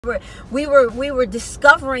We were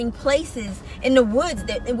discovering places in the woods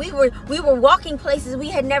that we were walking places we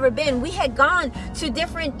had never been. We had gone to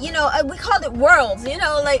different, we called it worlds,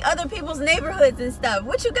 like other people's neighborhoods and stuff.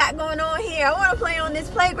 What you got going on here? I want to play on this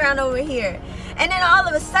playground over here. And then all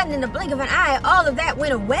of a sudden, in the blink of an eye, all of that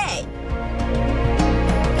went away.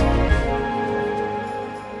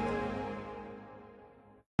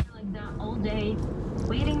 Like that all day,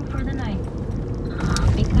 waiting for the night,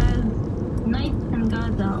 because nights in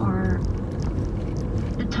Gaza are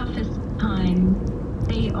the toughest time.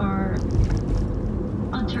 They are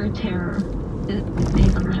utter terror, to say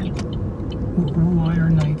the least. Why are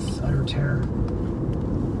nights utter terror?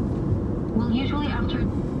 Well, usually after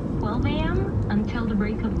 12 a.m. until the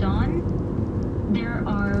break of dawn, there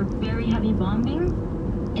are very heavy bombings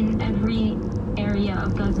in every area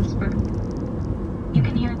of Gaza Strip. You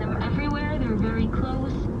can hear them everywhere, they're very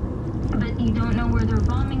close, but you don't know where they're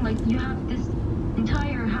bombing. Like, you have this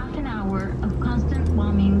entire half an hour of constant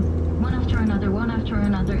bombings, one after another, one after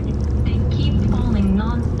another. They keep falling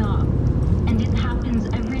non-stop, and it happens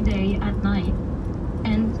every day at night.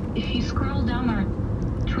 And if you scroll down our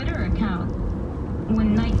Twitter account,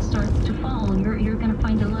 when night starts to fall, you're gonna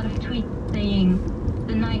find a lot of tweets saying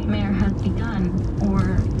the nightmare has begun,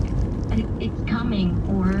 or it's coming,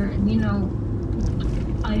 or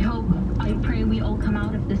I pray we all come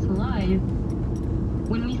out of this alive.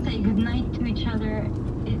 When we say goodnight to each other,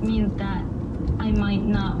 it means that I might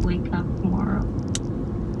not wake up tomorrow.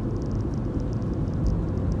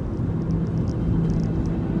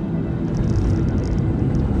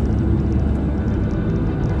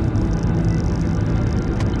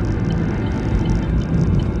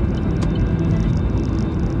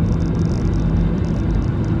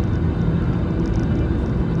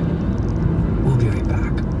 We'll be right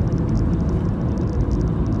back.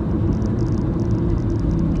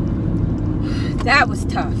 That was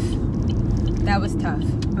tough. That was tough.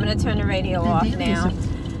 I'm gonna turn the radio off now.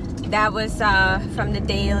 That was from the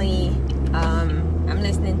Daily. I'm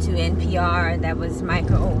listening to NPR. That was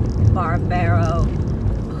Michael Barbaro,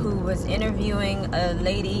 who was interviewing a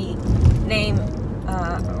lady named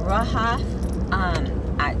Rahaf.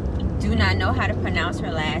 I do not know how to pronounce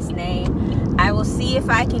her last name. I will see if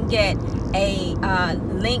I can get a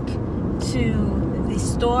link to the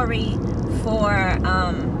story for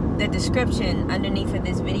the description underneath of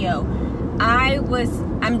this video.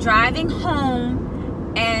 I'm driving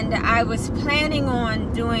home, and I was planning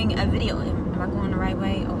on doing a video. Am I going the right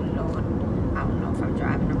way? Oh Lord, I don't know if I'm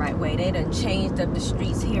driving the right way. They done changed up the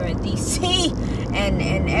streets here in DC,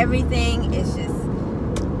 and everything is just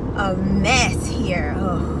a mess here.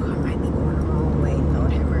 Oh, I might be going the wrong way.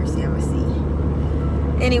 Lord have mercy, I'm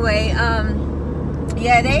gonna see. Anyway,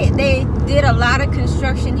 yeah, they did a lot of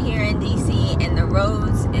construction here in DC, and the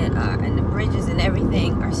roads and the bridges and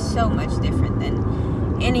everything are so much different than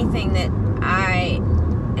anything that I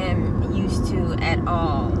am used to at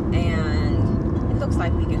all. And it looks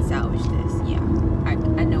like we can salvage this. Yeah,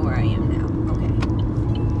 I know where I am now.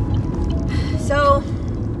 Okay. So,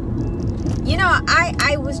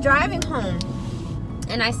 I was driving home,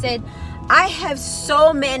 and I said, I have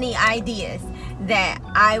so many ideas that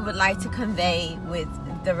I would like to convey with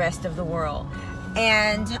the rest of the world.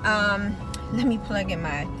 And let me plug in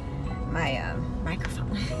my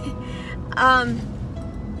microphone.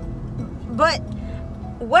 But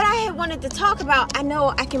what I had wanted to talk about, I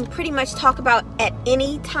know I can pretty much talk about at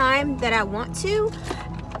any time that I want to.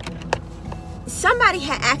 Somebody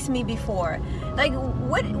had asked me before, like,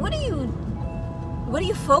 what do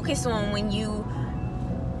you focus on when you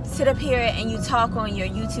sit up here and you talk on your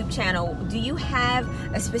YouTube channel? Do you have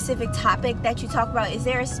a specific topic that you talk about? Is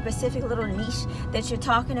there a specific little niche that you're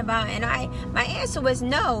talking about? And my answer was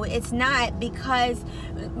no, it's not, because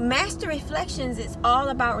Master Reflections is all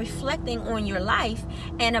about reflecting on your life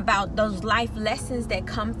and about those life lessons that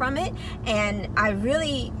come from it. And I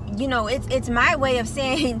really, it's my way of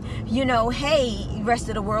saying, hey, rest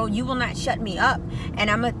of the world, you will not shut me up. And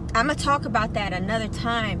I'm gonna talk about that another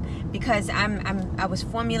time, because I was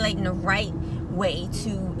formulating the right way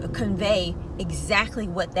to convey exactly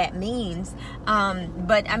what that means.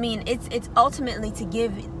 But I mean, it's ultimately to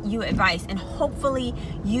give you advice, and hopefully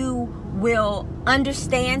you will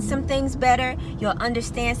understand some things better. You'll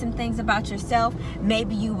understand some things about yourself.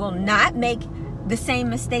 Maybe you will not make the same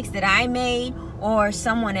mistakes that I made, or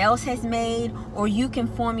someone else has made, or you can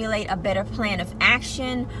formulate a better plan of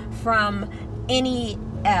action from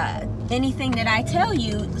anything that I tell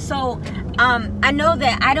you. So I know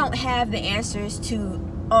that I don't have the answers to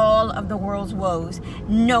all of the world's woes.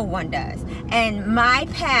 No one does. And my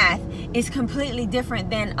path is completely different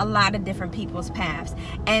than a lot of different people's paths.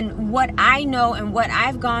 And what I know and what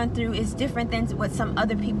I've gone through is different than what some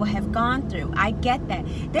other people have gone through. I get that.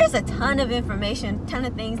 There's a ton of information, ton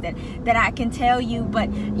of things that I can tell you,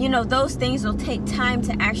 but you know, those things will take time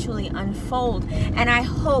to actually unfold. And I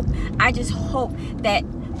just hope that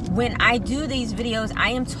when I do these videos, I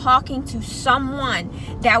am talking to someone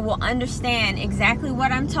that will understand exactly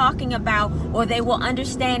what I'm talking about, or they will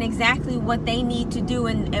understand exactly what they need to do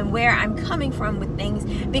and where I'm coming from with things,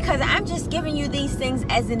 because I'm just giving you these things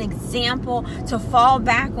as an example to fall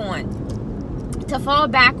back on.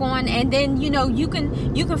 And then, you know, you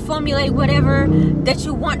can formulate whatever that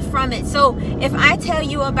you want from it. So if I tell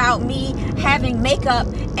you about me having makeup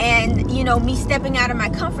and, you know, me stepping out of my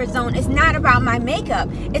comfort zone, it's not about my makeup.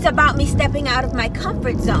 It's about me stepping out of my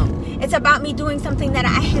comfort zone. It's about me doing something that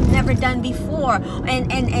I have never done before,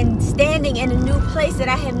 and standing in a new place that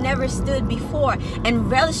I have never stood before,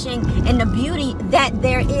 and relishing in the beauty that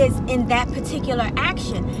there is in that particular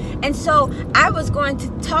action. And so I was going to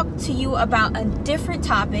talk to you about a different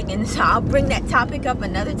topic, and so I'll bring that topic up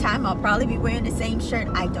another time. I'll probably be wearing the same shirt,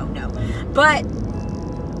 I don't know. But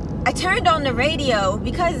I turned on the radio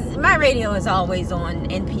because my radio is always on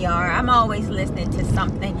NPR. I'm always listening to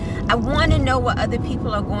something. I want to know what other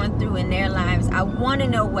people are going through in their lives. I want to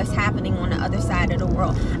know what's happening on the other side of the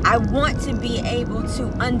world. I want to be able to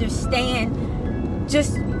understand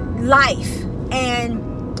just life. And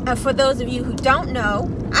for those of you who don't know,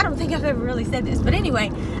 I don't think I've ever really said this, but anyway,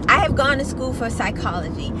 I have gone to school for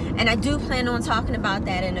psychology, and I do plan on talking about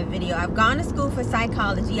that in a video. I've gone to school for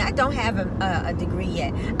psychology. I don't have a degree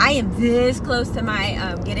yet. I am this close to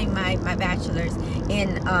my getting my bachelor's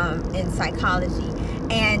in psychology.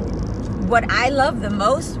 And what I love the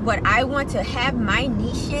most, what I want to have my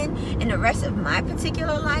niche in the rest of my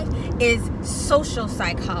particular life, is social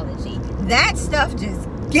psychology. That stuff just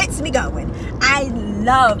gets me going. I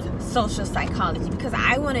love social psychology because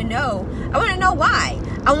I want to know why.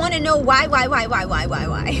 I want to know why.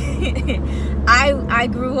 I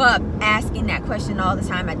grew up asking that question all the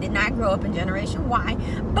time. I did not grow up in Generation Y,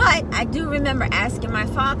 but I do remember asking my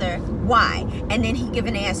father why, and then he'd give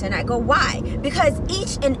an answer, and I go, why? Because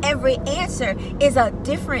each and every answer is a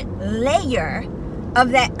different layer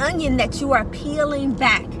of that onion that you are peeling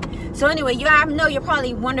back. So anyway, I know you're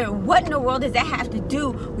probably wondering, what in the world does that have to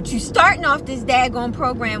do with you starting off this daggone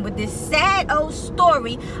program with this sad old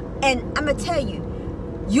story? And I'm going to tell you,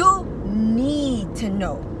 you need to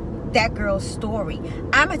know that girl's story.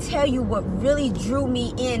 I'm going to tell you what really drew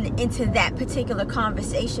me into that particular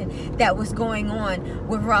conversation that was going on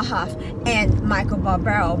with Rahaf and Michael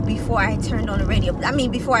Barbaro before I turned on the radio. I mean,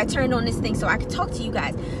 before I turned on this thing so I could talk to you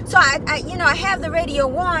guys. So I have the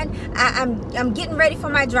radio on. I'm getting ready for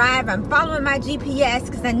my drive. I'm following my GPS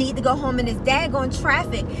because I need to go home in this daggone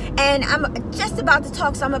traffic. And I'm just about to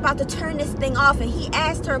talk, so I'm about to turn this thing off. And he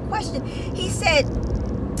asked her a question.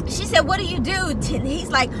 She said, what do you do? He's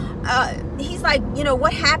like, you know,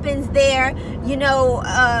 what happens there, you know,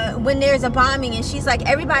 when there's a bombing? And she's like,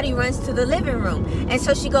 everybody runs to the living room. And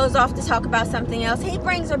so she goes off to talk about something else. He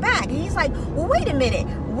brings her back. And he's like, well, wait a minute.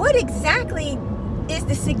 What exactly is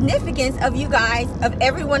the significance of you guys, of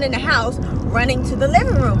everyone in the house running to the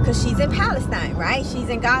living room? Because she's in Palestine, right? She's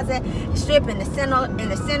in Gaza Strip, in the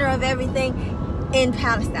center of everything in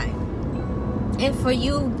Palestine. And for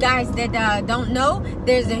you guys that don't know,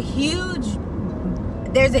 there's a huge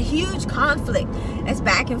conflict that's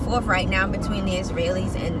back and forth right now between the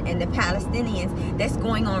Israelis and the Palestinians that's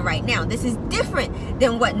going on right now. This is different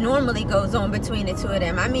than what normally goes on between the two of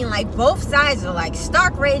them. I mean, like, both sides are like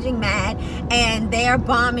stark raging mad, and they are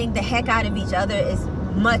bombing the heck out of each other as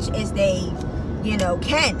much as they, you know,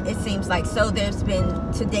 can, it seems like. So there's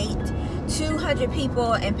been, to date, 200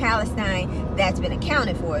 people in Palestine that's been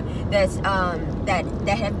accounted for, that's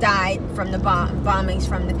that have died from the bombings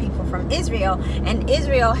from the people from Israel. And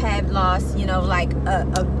Israel had lost, you know, like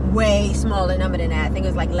a way smaller number than that. I think it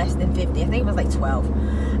was like less than 50. I think it was like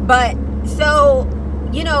 12. But so,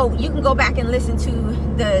 you know, you can go back and listen to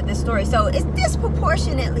the story. So it's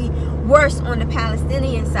disproportionately worse on the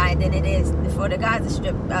Palestinian side than it is for the Gaza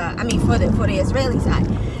Strip. I mean, for the Israeli side.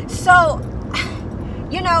 So,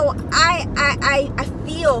 you know, I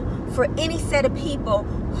feel for any set of people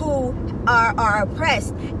who are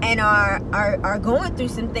oppressed and are going through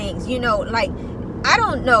some things. You know, like, I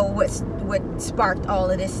don't know what sparked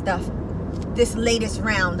all of this stuff, this latest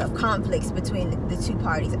round of conflicts between the two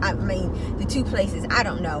parties. I mean, the two places. I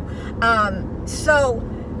don't know.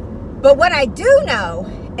 But what I do know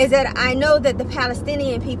is that I know that the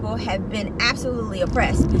Palestinian people have been absolutely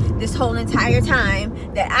oppressed this whole entire time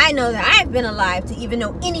that I know that I've been alive to even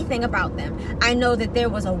know anything about them. I know that there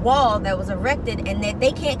was a wall that was erected and that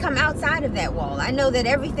they can't come outside of that wall. I know that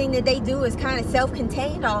everything that they do is kind of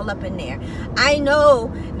self-contained all up in there. I know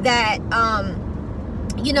that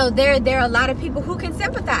you know, there are a lot of people who can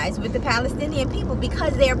sympathize with the Palestinian people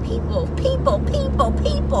because they're people.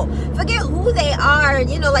 Forget who they are.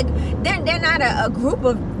 You know, like they're not a group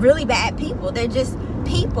of really bad people. They're just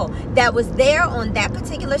people that was there on that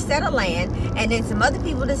particular set of land, and then some other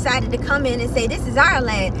people decided to come in and say this is our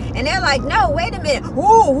land, and they're like, no, wait a minute.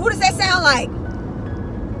 Ooh, who does that sound like?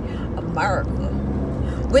 America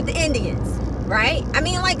with the Indians. Right? I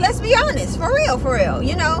mean, like, let's be honest, for real,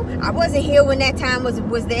 you know, I wasn't here when that time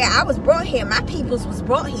was there. I was brought here. My peoples was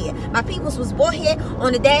brought here. My peoples was brought here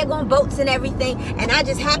on the daggone boats and everything, and I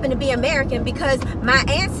just happened to be American because my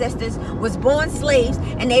ancestors was born slaves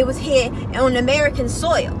and they was here on American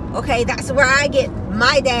soil. Okay, that's where I get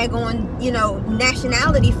my daggone, you know,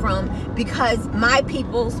 nationality from, because my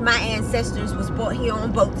peoples, my ancestors was brought here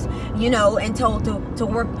on boats, you know, and told to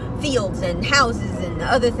work fields and houses and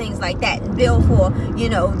other things like that and build for, you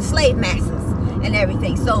know, the slave masters and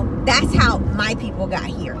everything. So that's how my people got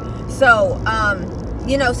here. So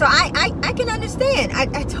you know, so I can understand.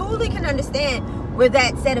 I totally can understand where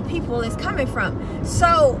that set of people is coming from.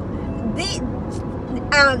 So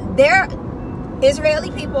they're Israeli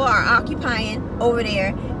people are occupying over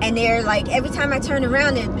there, and they're like, every time I turn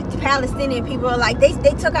around, the Palestinian people are like, they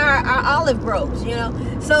took our olive groves, you know.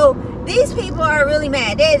 So these people are really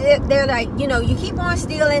mad. They're like, you know, you keep on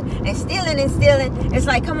stealing and stealing and stealing. It's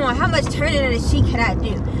like, come on, how much turning of the sheet can I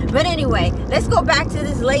do? But anyway, let's go back to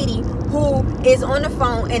this lady who is on the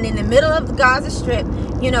phone and in the middle of the Gaza Strip,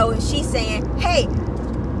 you know, she's saying, hey,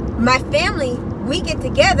 my family, we get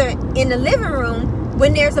together in the living room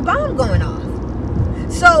when there's a bomb going off.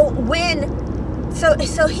 So he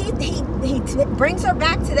brings her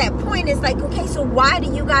back to that point. It's like, okay, so why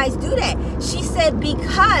do you guys do that? She said,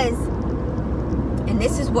 because, and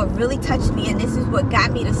this is what really touched me, and this is what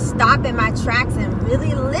got me to stop in my tracks and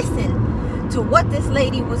really listen to what this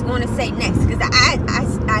lady was going to say next.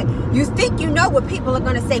 Because you think you know what people are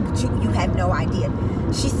going to say, but you have no idea.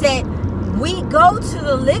 She said, we go to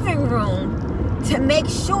the living room to make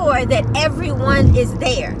sure that everyone is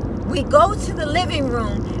there. We go to the living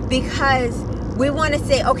room because we want to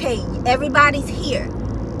say, okay, everybody's here.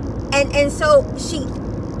 And so she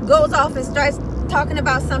goes off and starts talking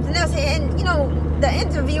about something else. And, you know, the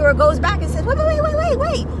interviewer goes back and says, wait.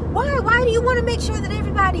 Why do you want to make sure that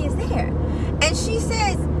everybody is there? And she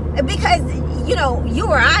says, because, you know, you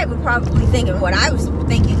or I were probably thinking, what I was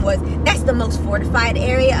thinking was, that's the most fortified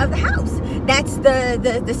area of the house. That's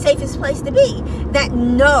the safest place to be. That,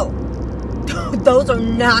 no. Those are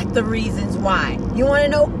not the reasons why. You want to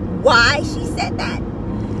know why she said that?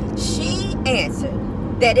 She answered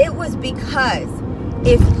that it was because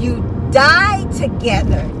if you die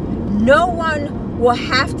together, no one will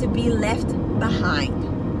have to be left behind.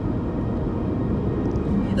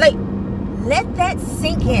 Like, let that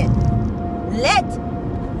sink in. Let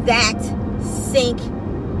that sink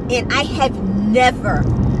in. I have never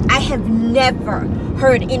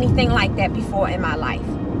heard anything like that before in my life.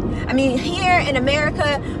 I mean, here in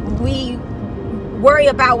America, we worry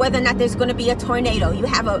about whether or not there's going to be a tornado. You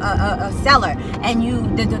have a cellar, and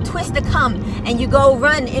the twister come, and you go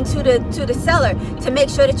run into the cellar to make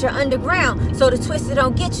sure that you're underground, so the twister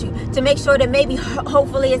don't get you. To make sure that maybe,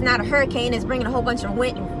 hopefully, it's not a hurricane. It's bringing a whole bunch of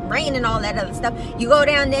rain and all that other stuff. You go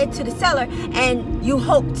down there to the cellar, and you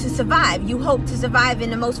hope to survive. You hope to survive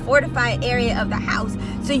in the most fortified area of the house,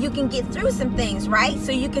 so you can get through some things, right?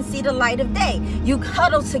 So you can see the light of day. You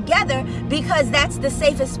huddle together because that's the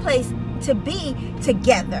safest place to be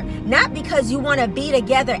together, not because you want to be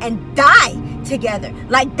together and die together.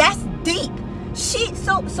 Like, that's deep.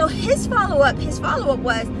 So his follow-up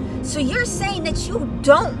was, so you're saying that you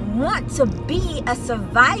don't want to be a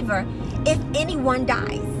survivor if anyone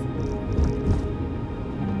dies?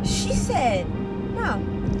 She said, no,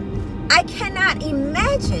 I cannot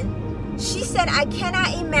imagine. She said, I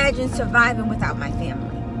cannot imagine surviving without my family.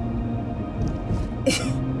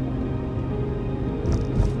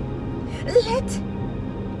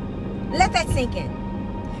 Let that sink in.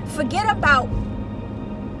 Forget about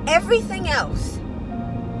everything else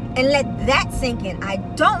and let that sink in. I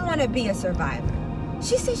don't want to be a survivor.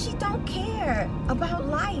 She said she don't care about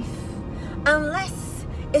life unless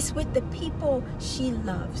it's with the people she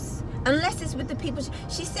loves. Unless it's with the people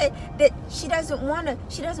she said that she doesn't want to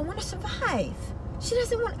survive. She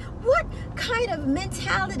doesn't want. What kind of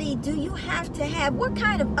mentality do you have to have? What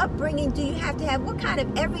kind of upbringing do you have to have? What kind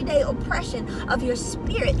of everyday oppression of your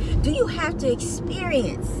spirit do you have to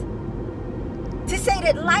experience to say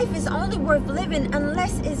that life is only worth living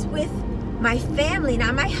unless it's with my family,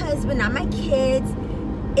 not my husband, not my kids?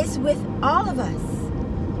 It's with all of us.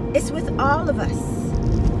 It's with all of us.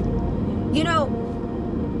 You know,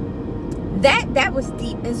 that was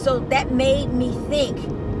deep. And so that made me think,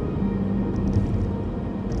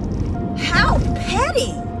 how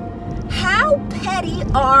petty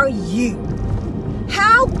are you?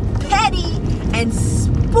 How petty and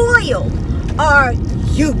spoiled are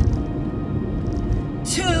you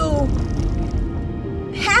to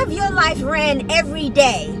have your life ran every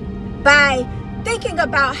day by thinking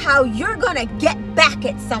about how you're gonna get back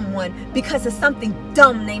at someone because of something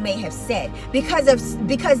dumb they may have said, because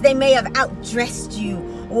they may have outdressed you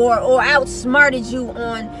or outsmarted you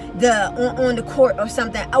on the court or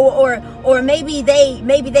something, or maybe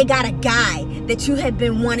they got a guy that you had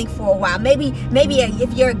been wanting for a while. Maybe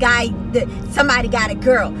if you're a guy, that somebody got a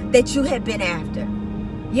girl that you had been after.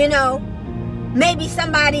 You know, maybe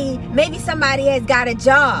somebody has got a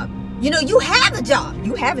job. You know, you have a job.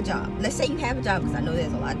 You have a job. Let's say you have a job, because I know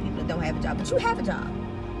there's a lot of people that don't have a job, but you have a job.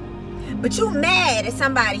 But you're mad at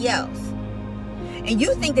somebody else. And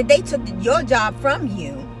you think that they took your job from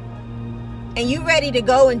you. And you ready to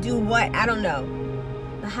go and do what? I don't know.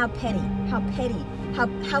 But how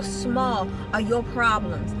small are your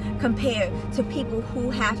problems compared to people who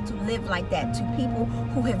have to live like that, to people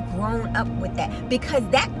who have grown up with that? Because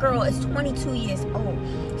that girl is 22 years old.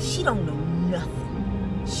 She don't know nothing.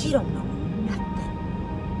 She don't know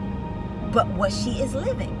nothing but what she is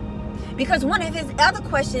living. Because one of his other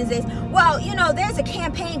questions is, well, you know, there's a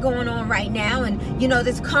campaign going on right now, and you know,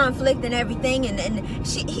 there's conflict and everything, and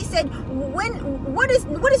he said, what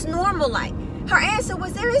is normal like? Her answer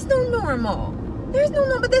was, there is no normal. There's no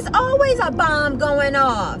normal. There's always a bomb going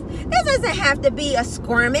off. There doesn't have to be a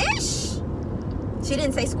skirmish. She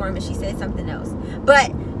didn't say skirmish, she said something else.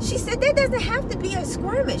 But she said there doesn't have to be a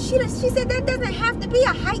skirmish. She said there doesn't have to be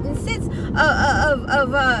a heightened sense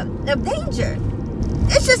of danger.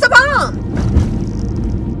 It's just a bomb.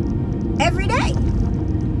 Every day.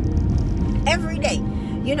 Every day.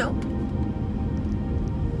 You know.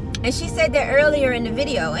 And she said that earlier in the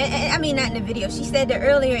video. I mean, not in the video. She said that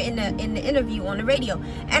earlier in the interview on the radio.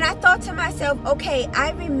 And I thought to myself, okay,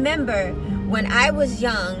 I remember when I was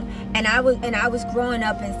young and I was growing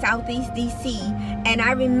up in Southeast DC, and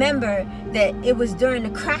I remember that it was during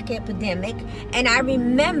the crack epidemic, and I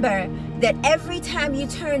remember that every time you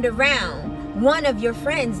turned around, one of your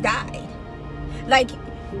friends died. Like,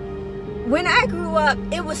 when I grew up,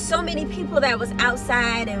 it was so many people that was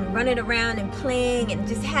outside and running around and playing and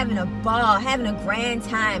just having a ball, having a grand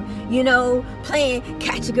time, you know, playing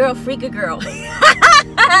catch a girl, freak a girl.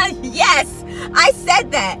 Yes, I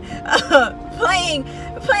said that. Playing,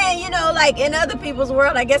 you know, like in other people's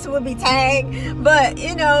world, I guess it would be tag. But,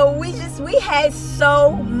 you know, we had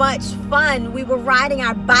so much fun. We were riding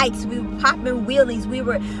our bikes. We were popping wheelies. We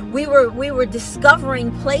were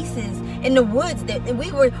discovering places in the woods, that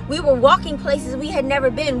we were walking places we had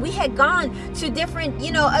never been. We had gone to different,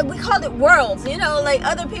 you know, we called it worlds, you know, like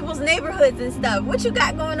other people's neighborhoods and stuff. What you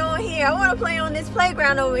got going on here? I want to play on this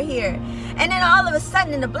playground over here. And then all of a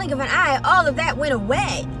sudden, in the blink of an eye, all of that went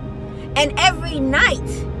away. And every night,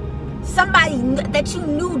 somebody that you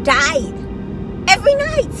knew died. Every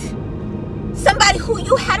night. Somebody who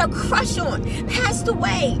you had a crush on passed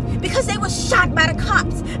away because they were shot by the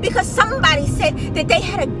cops, because somebody said that they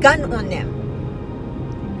had a gun on them.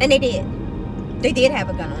 And they did. They did have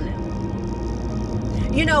a gun on them.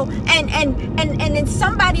 You know, and then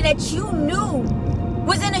somebody that you knew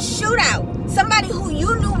was in a shootout. Somebody who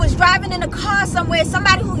you knew was driving in a car somewhere.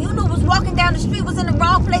 Somebody who you knew was walking down the street, was in the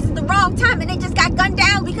wrong place at the wrong time, and they just got gunned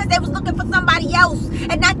down because they was looking for somebody else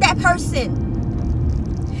and not that person.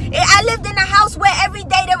 I lived in a house where every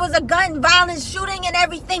day there was a gun violence, shooting and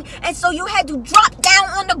everything. And so you had to drop down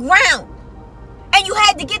on the ground. And you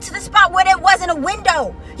had to get to the spot where there wasn't a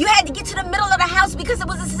window. You had to get to the middle of the house because it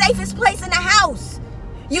was the safest place in the house.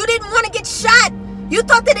 You didn't want to get shot. You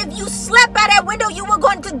thought that if you slept by that window, you were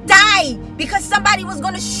going to die because somebody was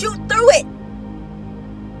going to shoot through it.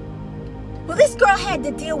 Well, this girl had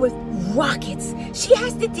to deal with rockets. She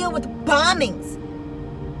has to deal with bombings.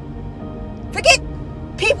 Forget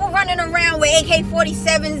people running around with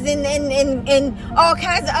AK-47s and all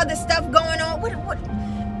kinds of other stuff going on. What?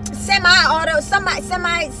 semi-auto,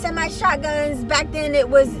 semi shotguns. Back then it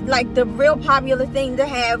was like the real popular thing to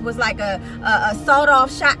have was like a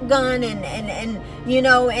sawed-off shotgun and you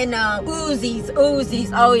know, and Uzis.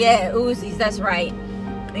 Oh yeah, Uzis, that's right.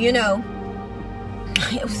 You know,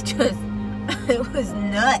 it was just, it was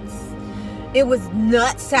nuts. It was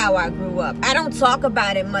nuts how I grew up. I don't talk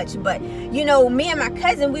about it much, but you know, me and my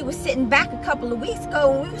cousin, we were sitting back a couple of weeks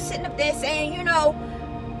ago and we were sitting up there saying, you know,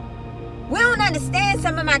 we don't understand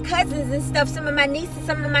some of my cousins and stuff, some of my nieces,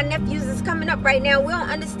 some of my nephews is coming up right now. We don't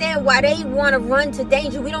understand why they want to run to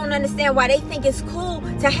danger. We don't understand why they think it's cool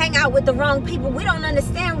to hang out with the wrong people. We don't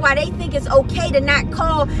understand why they think it's okay to not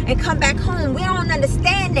call and come back home. We don't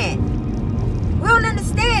understand that. We don't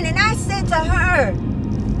understand. And I said to her,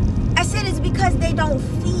 I said it's because they don't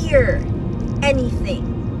fear anything.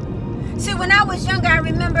 See, when I was younger, I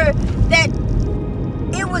remember that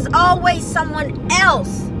it was always someone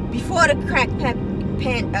else before the crack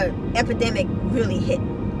epidemic really hit.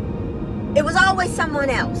 It was always someone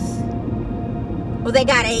else. Or they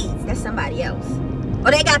got AIDS, that's somebody else.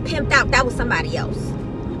 Or they got pimped out, that was somebody else.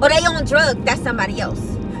 Or they on drugs, that's somebody else.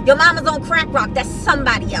 Your mama's on crack rock, that's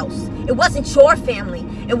somebody else. It wasn't your family.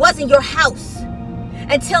 It wasn't your house.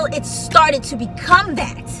 Until it started to become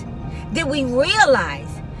that, did we realize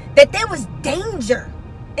that there was danger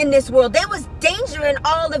in this world. There was danger in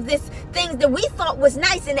all of this things that we thought was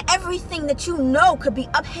nice, and everything that you know could be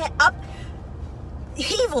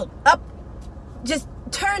upheavaled, just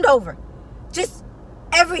turned over. Just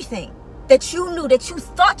everything that you knew, that you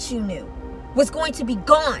thought you knew, was going to be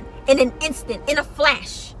gone in an instant, in a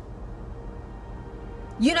flash.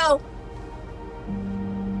 You know,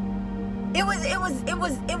 it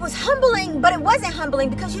was humbling, but it wasn't humbling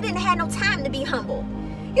because you didn't have no time to be humble.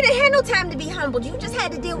 You didn't have no time to be humbled. You just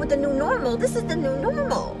had to deal with the new normal. This is the new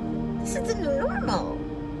normal. This is the new normal.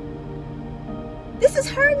 This is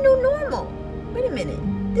her new normal. Wait a minute.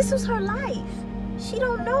 This was her life. She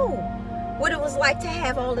don't know what it was like to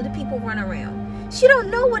have all of the people run around. She don't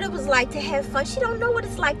know what it was like to have fun. She don't know what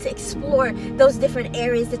it's like to explore those different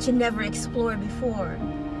areas that you never explored before.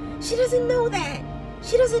 She doesn't know that.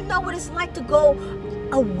 She doesn't know what it's like to go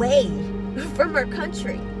away from her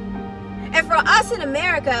country. And for us in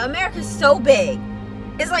America, America's so big.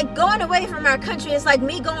 It's like going away from our country. It's like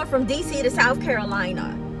me going from DC to South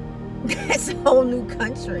Carolina. That's a whole new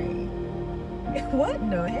country. What in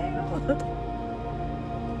the hell?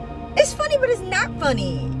 It's funny, but it's not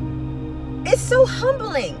funny. It's so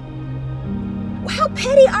humbling. How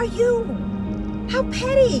petty are you? How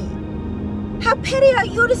petty? How petty are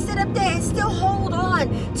you to sit up there and still hold on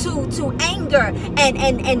to anger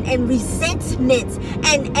and resentment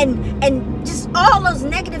and just all those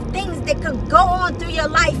negative things that could go on through your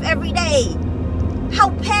life every day?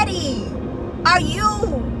 How petty are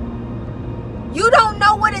you? You don't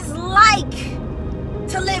know what it's like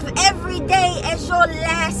to live every day as your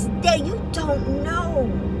last day. You don't know.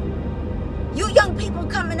 You young people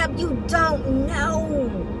coming up, you don't know.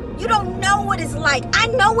 You don't know what it's like. I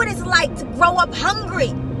know what it's like to grow up hungry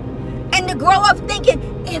and to grow up thinking,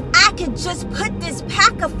 if I could just put this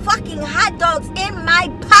pack of fucking hot dogs in my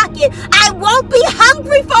pocket, I won't be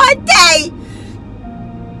hungry for a day.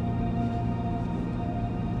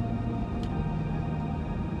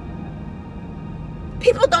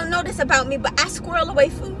 People don't know this about me, but I squirrel away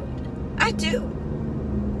food. I do.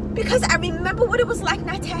 Because I remember what it was like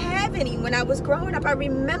not to have any when I was growing up. I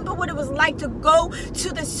remember what it was like to go to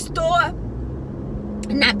the store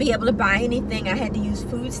and not be able to buy anything. I had to use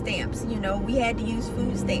food stamps. You know, we had to use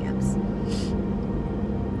food stamps.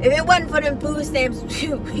 If it wasn't for them food stamps,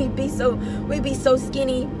 we'd be so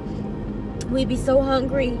skinny. We'd be so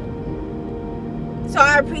hungry. So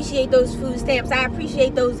I appreciate those food stamps. I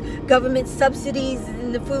appreciate those government subsidies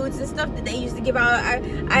and the foods and stuff that they used to give out.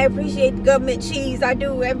 I appreciate the government cheese. I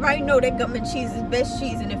do. Everybody know that government cheese is best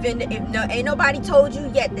cheese. And if ain't nobody told you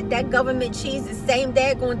yet that government cheese is the same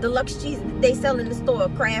daggone deluxe cheese that they sell in the store.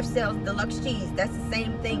 Kraft sells deluxe cheese. That's the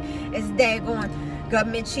same thing as daggone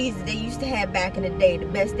government cheese that they used to have back in the day. The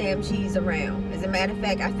best damn cheese around. As a matter of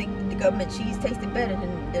fact, I think the government cheese tasted better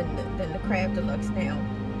than the Kraft deluxe now.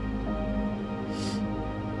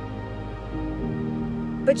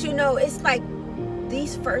 But you know, it's like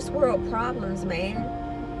these first world problems, man.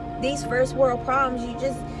 These first world problems, you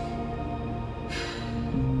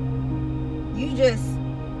just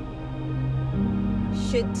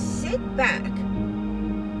should sit back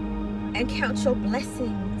and count your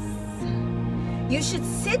blessings. You should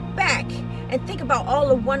sit back and think about all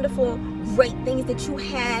the wonderful, great things that you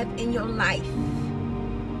have in your life.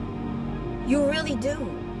 You really do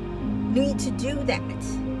need to do that.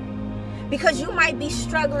 Because you might be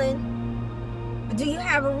struggling Do you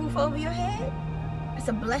have a roof over your head? It's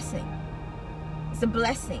a blessing. It's a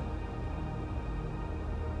blessing.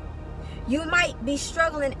 You might be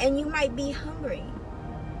struggling and you might be hungry.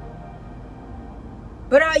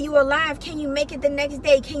 But are you alive? Can you make it the next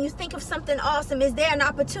day? Can you think of something awesome? Is there an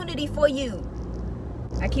opportunity for you?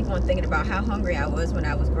 I keep on thinking about how hungry I was when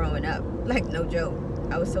I was growing up. Like, no joke.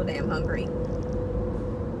 I was so damn hungry.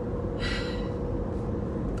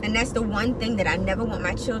 And that's the one thing that I never want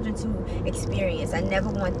my children to experience. I never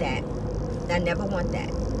want that. I never want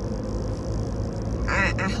that.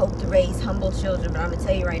 I hope to raise humble children, but I'm going to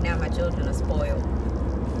tell you right now, my children are spoiled.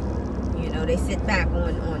 You know, they sit back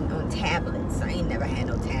on tablets. I ain't never had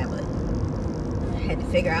no tablet. I had to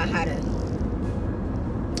figure out how to,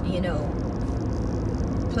 you know,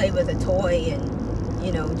 play with a toy and,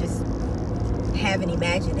 you know, just have an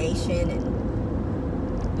imagination and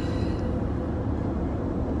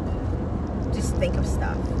just think of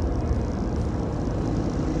stuff.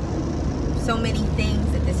 So many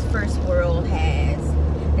things that this first world has,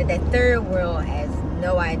 that third world has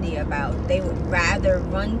no idea about. They would rather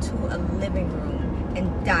run to a living room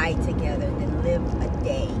and die together than live a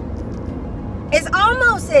day. It's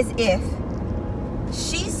almost as if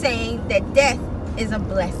she's saying that death is a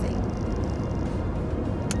blessing.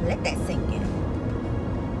 Let that sink in.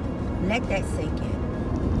 Let that sink in.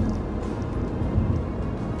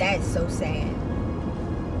 That is so sad.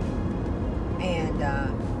 And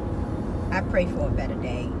I pray for a better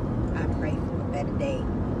day. I pray for a better day.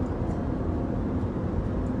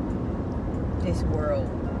 This world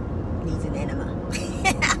needs an enema.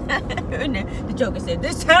 The Joker said,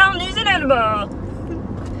 "This town needs an enema."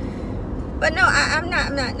 But no, I'm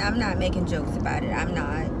not making jokes about it. I'm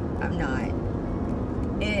not.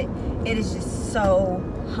 It is just so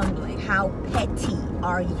humbling. How petty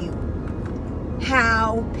are you?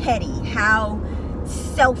 How petty? How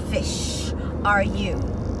selfish are you?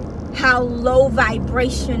 How low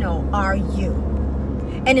vibrational are you?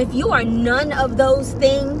 And if you are none of those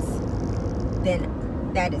things, then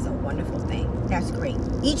that is a wonderful thing. That's great.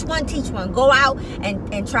 Each one teach one. Go out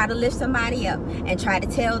and try to lift somebody up and try to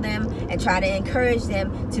tell them and try to encourage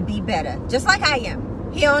them to be better. Just like I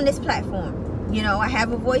am here on this platform. You know, I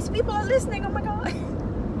have a voice. People are listening. Oh my God.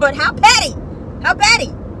 But how petty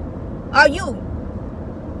are you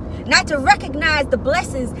not to recognize the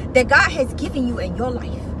blessings that God has given you in your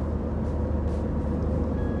life?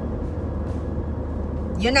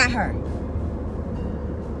 You're not her.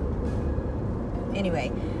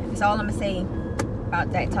 Anyway, that's all I'm gonna say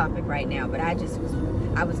about that topic right now. But I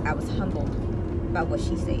was humbled by what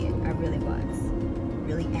she said. I really was.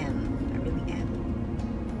 Really am. I really am.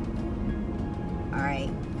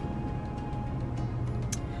 Alright.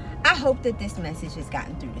 I hope that this message has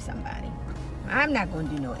gotten through to somebody. I'm not going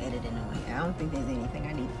to do no editing on here. I don't think there's anything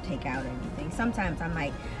I need to take out or anything. Sometimes I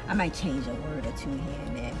might change a word or two here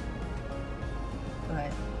and there.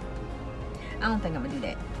 But I don't think I'm going to do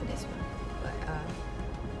that for this one. But,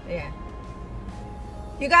 yeah.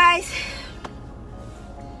 You guys,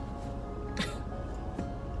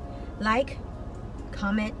 like,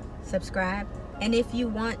 comment, subscribe. And if you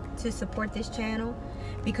want to support this channel,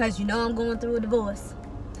 because you know I'm going through a divorce,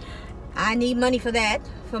 I need money for that,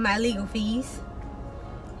 for my legal fees.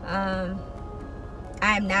 I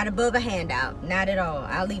am not above a handout, not at all.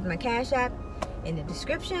 I'll leave my Cash App in the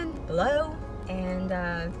description below, and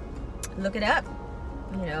look it up.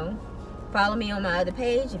 You know, follow me on my other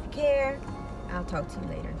page if you care. I'll talk to you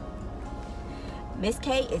later. Miss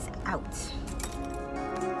K is out.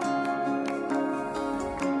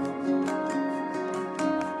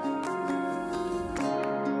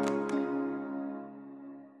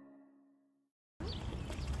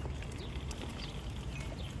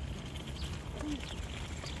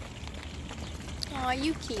 Aw,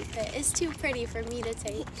 you keep it. It's too pretty for me to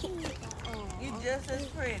take. You're just as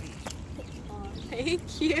pretty. Aw,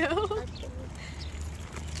 thank you.